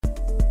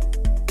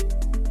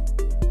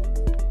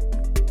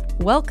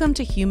Welcome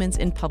to Humans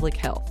in Public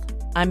Health.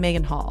 I'm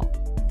Megan Hall.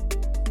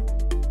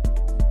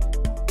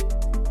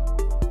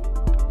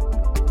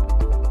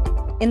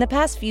 In the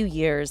past few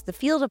years, the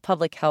field of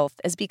public health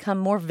has become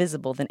more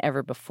visible than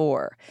ever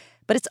before,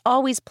 but it's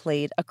always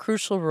played a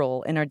crucial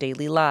role in our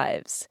daily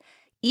lives.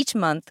 Each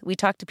month, we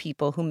talk to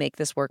people who make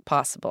this work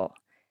possible.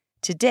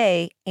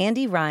 Today,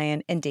 Andy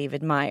Ryan and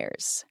David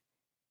Meyers.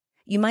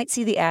 You might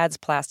see the ads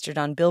plastered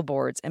on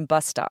billboards and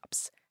bus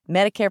stops.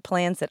 Medicare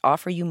plans that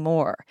offer you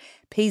more,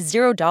 pay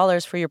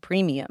 $0 for your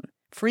premium,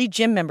 free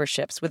gym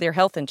memberships with your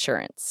health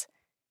insurance.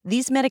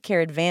 These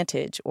Medicare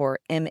Advantage, or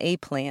MA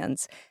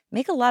plans,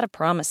 make a lot of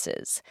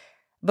promises.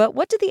 But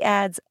what do the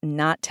ads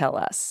not tell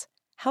us?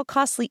 How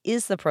costly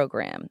is the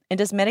program? And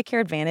does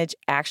Medicare Advantage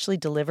actually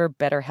deliver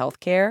better health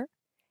care?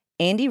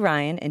 Andy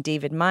Ryan and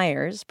David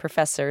Meyers,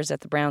 professors at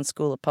the Brown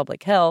School of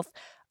Public Health,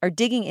 are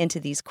digging into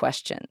these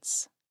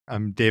questions.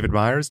 I'm David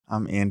Meyers.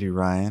 I'm Andy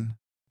Ryan.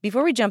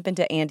 Before we jump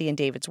into Andy and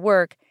David's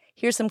work,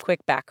 here's some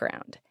quick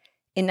background.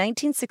 In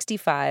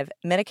 1965,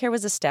 Medicare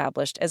was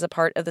established as a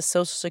part of the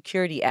Social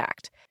Security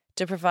Act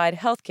to provide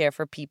health care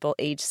for people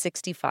age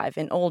 65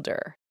 and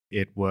older.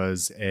 It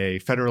was a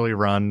federally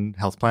run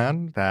health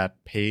plan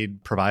that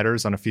paid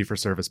providers on a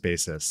fee-for-service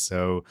basis.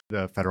 So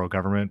the federal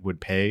government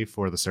would pay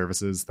for the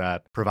services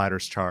that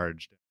providers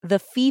charged. The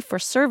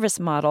fee-for-service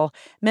model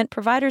meant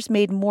providers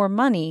made more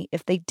money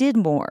if they did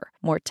more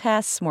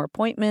tests, more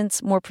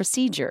appointments, more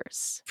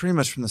procedures. Pretty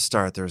much from the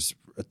start, there's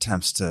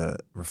attempts to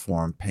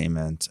reform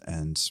payment,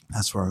 and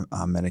that's where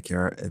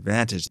Medicare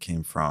Advantage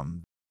came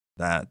from.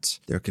 That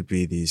there could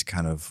be these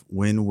kind of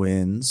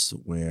win-wins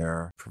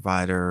where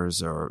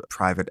providers or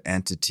private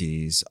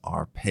entities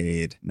are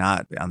paid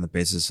not on the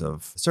basis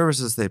of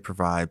services they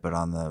provide, but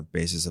on the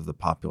basis of the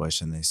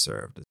population they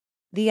serve.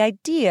 The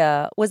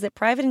idea was that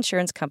private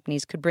insurance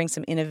companies could bring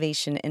some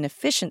innovation and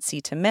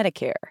efficiency to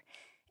Medicare,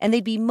 and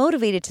they'd be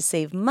motivated to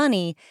save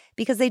money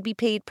because they'd be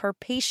paid per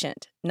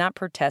patient, not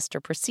per test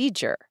or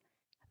procedure.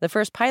 The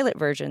first pilot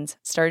versions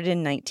started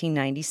in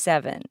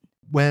 1997.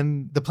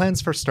 When the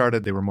plans first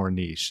started, they were more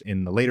niche.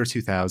 In the later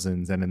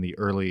 2000s and in the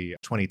early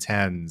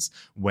 2010s,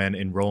 when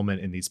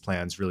enrollment in these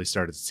plans really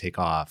started to take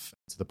off,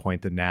 to the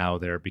point that now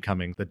they're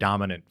becoming the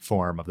dominant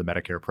form of the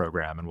Medicare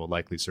program and will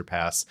likely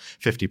surpass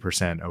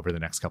 50% over the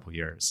next couple of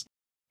years.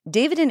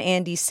 David and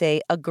Andy say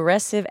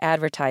aggressive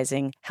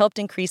advertising helped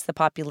increase the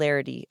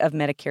popularity of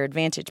Medicare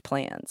Advantage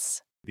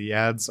plans. The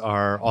ads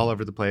are all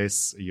over the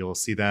place. You'll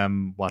see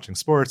them watching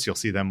sports. You'll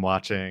see them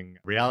watching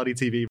reality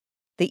TV.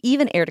 They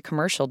even aired a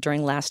commercial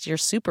during last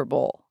year's Super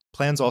Bowl.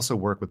 Plans also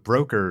work with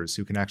brokers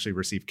who can actually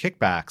receive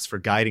kickbacks for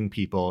guiding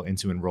people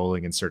into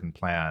enrolling in certain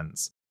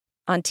plans.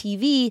 On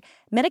TV,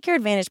 Medicare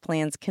Advantage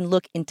plans can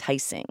look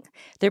enticing.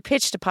 Their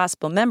pitch to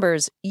possible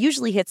members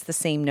usually hits the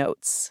same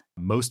notes.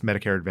 Most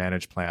Medicare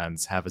Advantage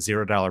plans have a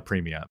 $0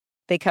 premium.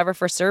 They cover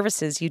for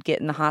services you'd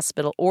get in the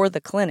hospital or the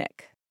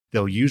clinic.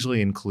 They'll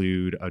usually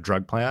include a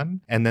drug plan,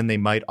 and then they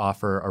might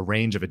offer a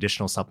range of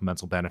additional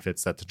supplemental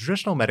benefits that the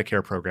traditional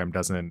Medicare program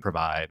doesn't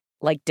provide.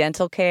 Like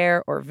dental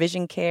care or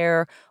vision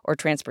care or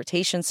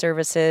transportation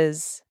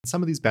services.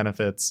 Some of these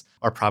benefits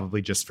are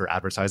probably just for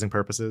advertising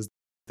purposes.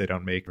 They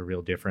don't make a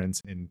real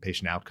difference in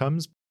patient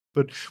outcomes.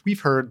 But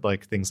we've heard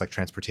things like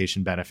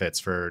transportation benefits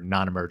for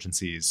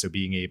non-emergencies. So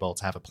being able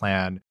to have a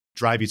plan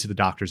drive you to the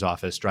doctor's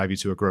office, drive you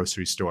to a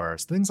grocery store.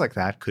 So things like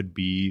that could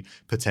be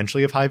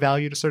potentially of high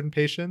value to certain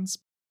patients.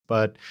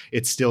 But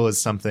it still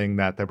is something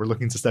that we're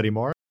looking to study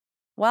more.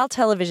 While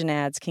television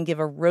ads can give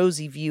a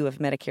rosy view of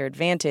Medicare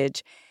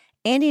Advantage,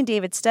 Andy and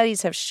David's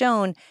studies have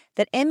shown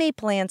that MA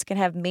plans can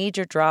have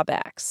major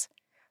drawbacks.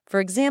 For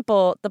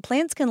example, the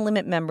plans can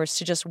limit members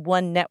to just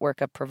one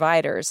network of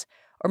providers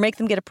or make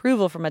them get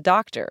approval from a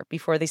doctor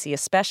before they see a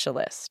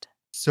specialist.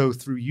 So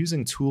through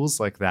using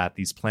tools like that,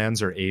 these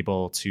plans are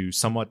able to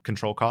somewhat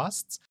control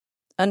costs.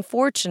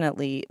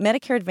 Unfortunately,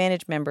 Medicare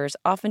Advantage members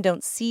often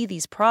don't see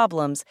these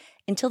problems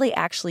until they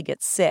actually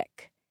get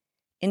sick.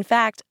 In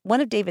fact, one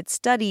of David's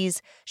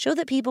studies showed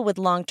that people with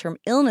long-term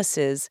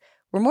illnesses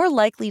were more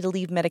likely to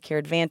leave Medicare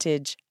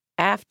Advantage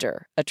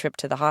after a trip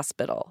to the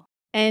hospital.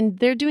 And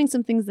they're doing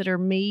some things that are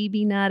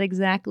maybe not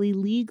exactly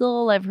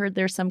legal. I've heard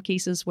there's some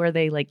cases where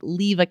they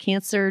leave a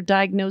cancer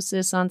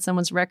diagnosis on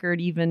someone's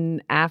record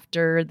even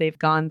after they've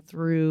gone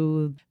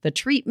through the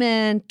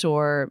treatment,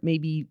 or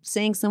maybe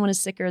saying someone is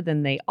sicker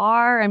than they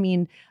are. I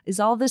mean, is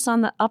all this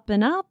on the up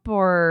and up,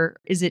 or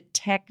is it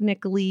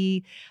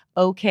technically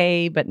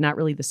okay, but not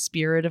really the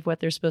spirit of what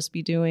they're supposed to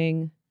be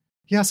doing?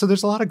 Yeah, so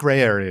there's a lot of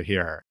gray area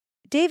here.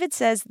 David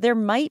says there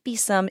might be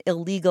some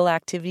illegal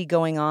activity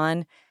going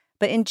on,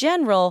 but in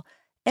general,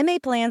 MA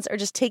plans are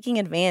just taking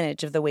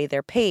advantage of the way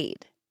they're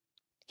paid.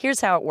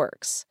 Here's how it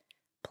works.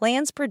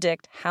 Plans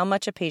predict how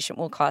much a patient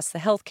will cost the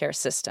healthcare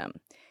system.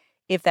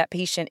 If that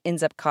patient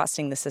ends up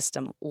costing the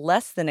system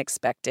less than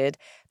expected,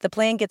 the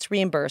plan gets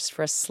reimbursed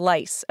for a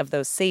slice of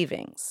those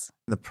savings.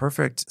 The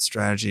perfect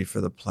strategy for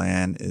the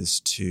plan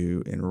is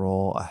to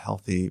enroll a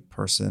healthy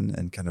person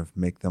and kind of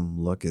make them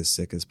look as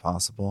sick as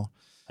possible.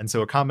 And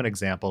so a common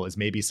example is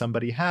maybe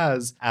somebody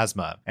has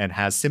asthma and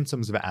has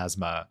symptoms of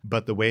asthma,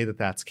 but the way that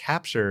that's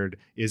captured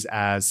is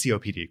as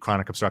COPD,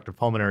 chronic obstructive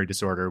pulmonary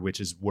disorder, which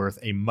is worth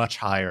a much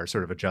higher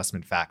sort of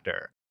adjustment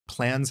factor.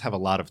 Plans have a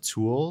lot of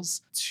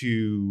tools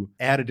to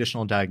add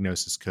additional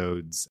diagnosis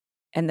codes.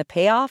 And the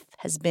payoff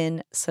has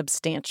been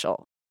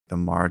substantial. The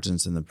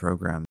margins in the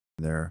program,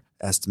 their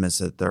estimates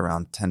that they're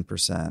around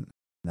 10%.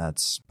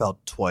 That's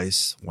about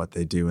twice what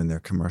they do in their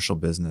commercial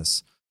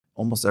business.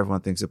 Almost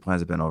everyone thinks the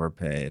plans have been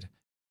overpaid.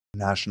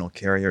 National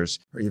carriers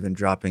are even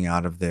dropping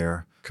out of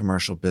their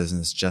commercial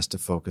business just to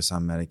focus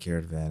on Medicare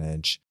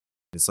Advantage.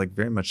 It's like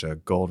very much a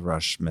gold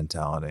rush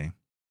mentality.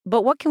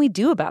 But what can we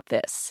do about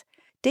this?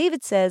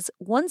 David says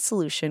one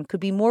solution could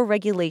be more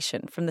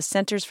regulation from the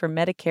Centers for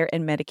Medicare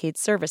and Medicaid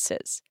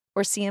Services,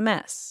 or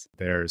CMS.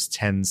 There's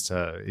tens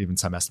to, even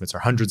some estimates are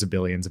hundreds of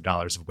billions of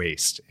dollars of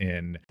waste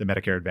in the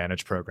Medicare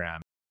Advantage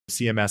program.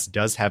 CMS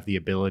does have the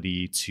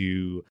ability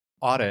to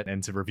audit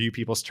and to review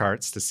people's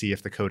charts to see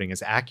if the coding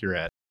is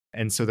accurate.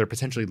 And so they're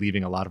potentially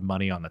leaving a lot of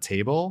money on the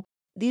table.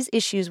 These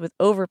issues with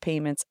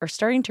overpayments are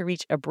starting to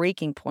reach a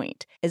breaking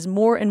point as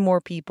more and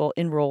more people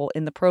enroll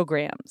in the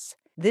programs.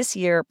 This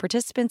year,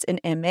 participants in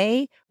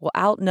MA will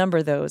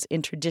outnumber those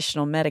in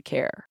traditional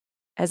Medicare.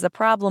 As the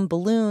problem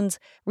balloons,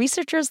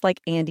 researchers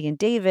like Andy and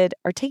David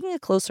are taking a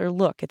closer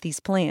look at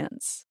these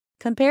plans.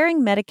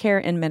 Comparing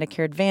Medicare and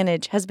Medicare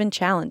Advantage has been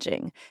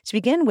challenging. To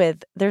begin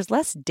with, there's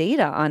less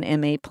data on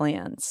MA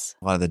plans.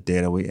 A lot of the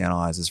data we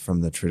analyze is from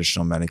the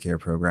traditional Medicare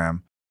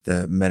program.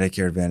 The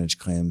Medicare Advantage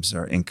claims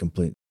are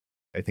incomplete.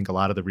 I think a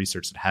lot of the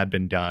research that had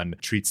been done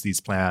treats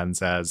these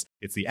plans as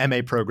it's the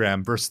MA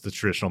program versus the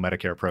traditional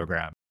Medicare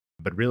program.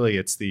 But really,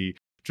 it's the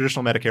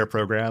traditional Medicare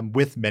program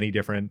with many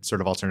different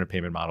sort of alternative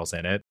payment models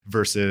in it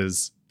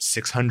versus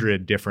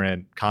 600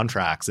 different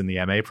contracts in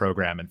the MA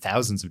program and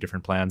thousands of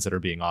different plans that are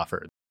being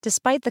offered.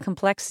 Despite the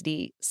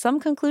complexity, some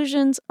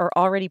conclusions are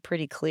already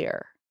pretty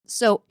clear.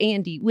 So,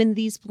 Andy, when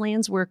these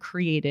plans were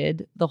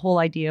created, the whole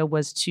idea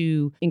was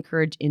to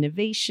encourage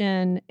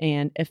innovation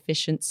and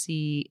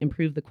efficiency,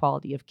 improve the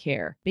quality of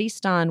care.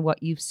 Based on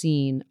what you've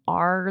seen,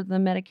 are the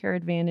Medicare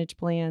Advantage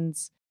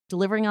plans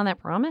delivering on that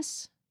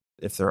promise?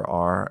 If there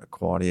are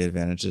quality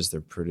advantages,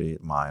 they're pretty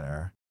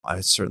minor. I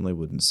certainly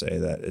wouldn't say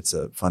that it's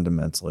a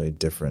fundamentally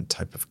different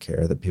type of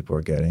care that people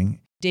are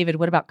getting. David,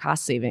 what about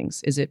cost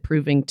savings? Is it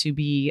proving to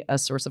be a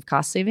source of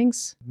cost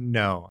savings?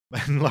 No,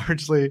 and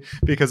largely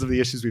because of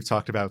the issues we've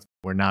talked about,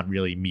 we're not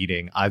really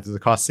meeting either the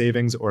cost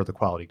savings or the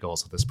quality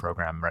goals of this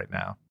program right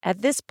now.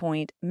 At this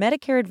point,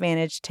 Medicare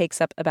Advantage takes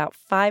up about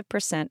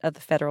 5% of the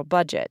federal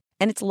budget,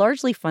 and it's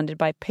largely funded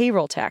by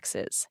payroll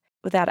taxes.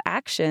 Without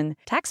action,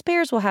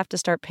 taxpayers will have to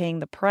start paying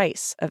the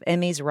price of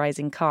MA's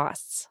rising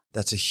costs.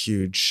 That's a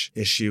huge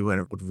issue, and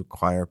it would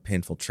require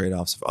painful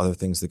trade-offs of other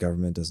things the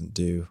government doesn't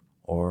do,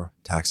 or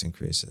tax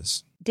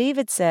increases.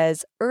 David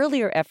says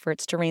earlier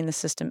efforts to rein the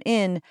system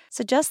in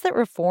suggest that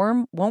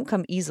reform won't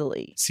come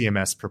easily.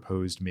 CMS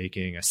proposed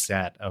making a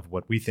set of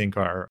what we think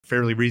are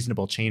fairly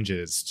reasonable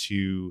changes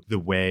to the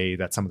way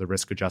that some of the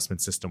risk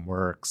adjustment system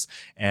works.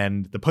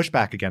 And the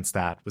pushback against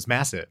that was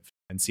massive.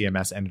 And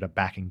CMS ended up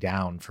backing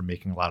down from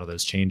making a lot of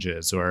those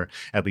changes, or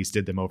at least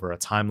did them over a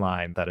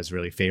timeline that is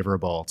really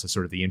favorable to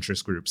sort of the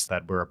interest groups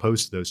that were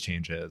opposed to those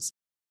changes.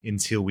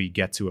 Until we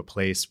get to a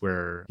place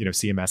where,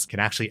 CMS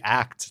can actually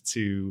act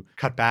to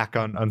cut back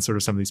on sort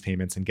of some of these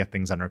payments and get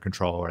things under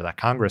control, or that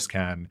Congress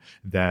can,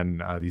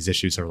 then these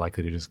issues are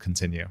likely to just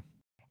continue.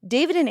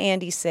 David and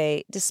Andy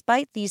say,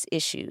 despite these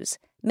issues,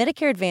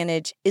 Medicare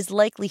Advantage is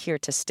likely here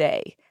to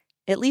stay,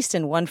 at least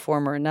in one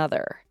form or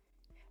another.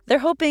 They're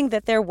hoping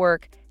that their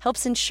work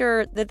helps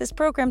ensure that this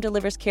program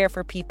delivers care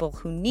for people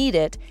who need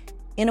it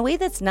in a way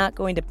that's not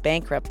going to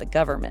bankrupt the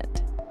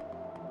government.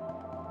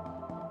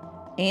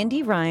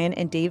 Andy Ryan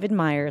and David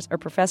Meyers are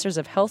professors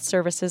of health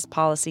services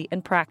policy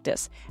and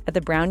practice at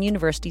the Brown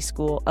University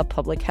School of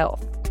Public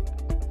Health.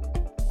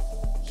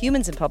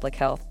 Humans in Public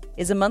Health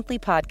is a monthly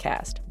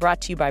podcast brought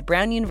to you by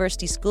Brown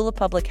University School of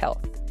Public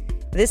Health.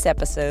 This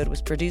episode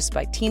was produced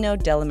by Tino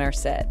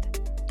Delamerced.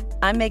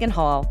 I'm Megan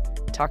Hall.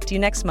 Talk to you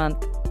next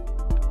month.